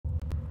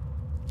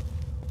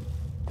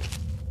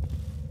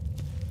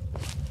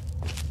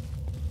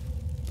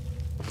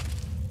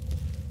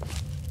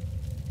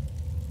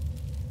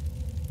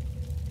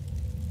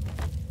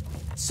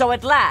So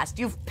at last,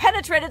 you've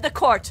penetrated the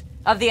court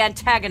of the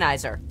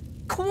AntAgonizer,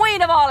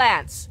 queen of all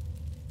ants.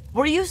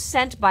 Were you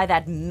sent by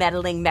that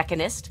meddling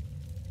mechanist?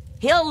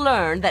 He'll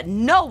learn that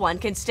no one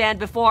can stand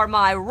before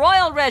my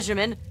royal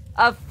regimen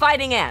of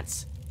fighting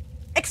ants.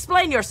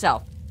 Explain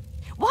yourself.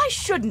 Why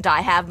shouldn't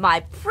I have my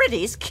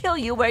pretties kill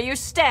you where you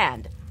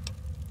stand?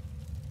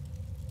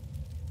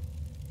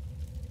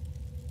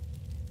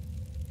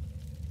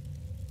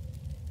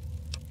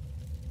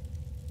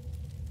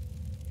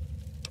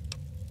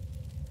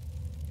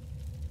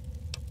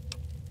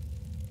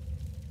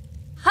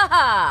 Ha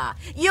ha!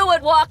 You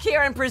would walk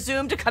here and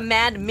presume to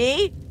command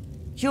me?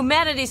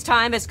 Humanity's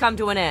time has come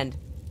to an end.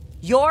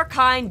 Your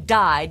kind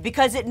died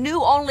because it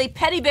knew only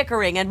petty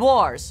bickering and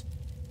wars.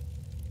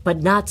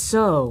 But not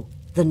so,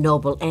 the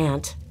noble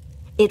ant.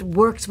 It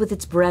works with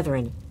its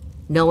brethren,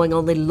 knowing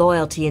only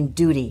loyalty and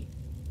duty.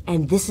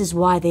 And this is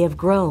why they have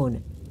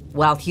grown,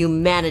 while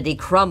humanity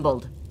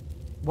crumbled.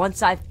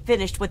 Once I've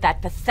finished with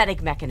that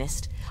pathetic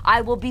mechanist,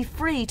 I will be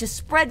free to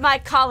spread my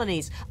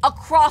colonies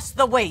across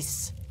the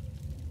wastes.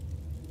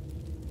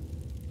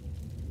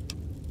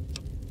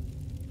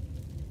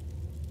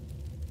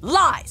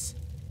 Lies!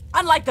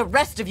 Unlike the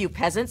rest of you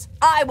peasants,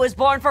 I was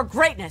born for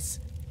greatness.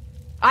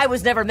 I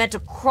was never meant to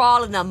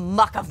crawl in the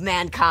muck of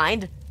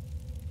mankind.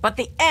 But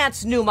the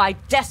ants knew my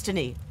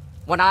destiny.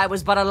 When I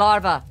was but a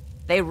larva,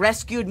 they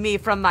rescued me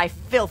from my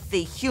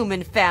filthy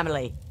human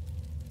family.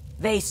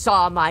 They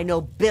saw my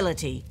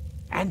nobility,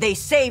 and they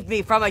saved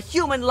me from a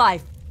human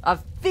life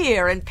of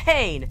fear and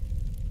pain.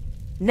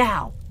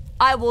 Now,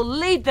 I will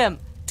lead them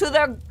to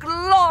their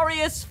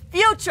glorious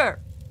future.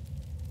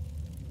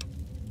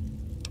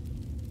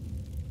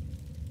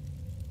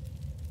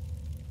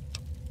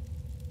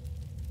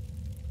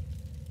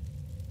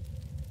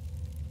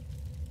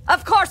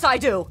 Of course I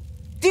do!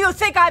 Do you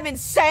think I'm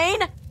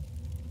insane?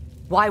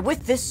 Why,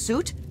 with this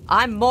suit,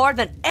 I'm more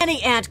than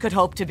any ant could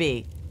hope to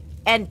be.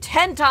 And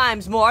 10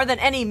 times more than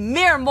any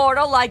mere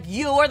mortal like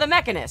you or the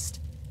mechanist.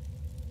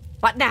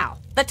 But now,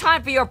 the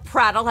time for your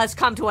prattle has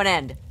come to an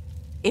end.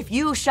 If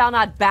you shall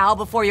not bow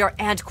before your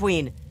ant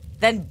queen,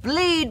 then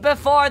bleed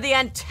before the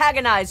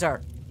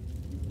AntAgonizer.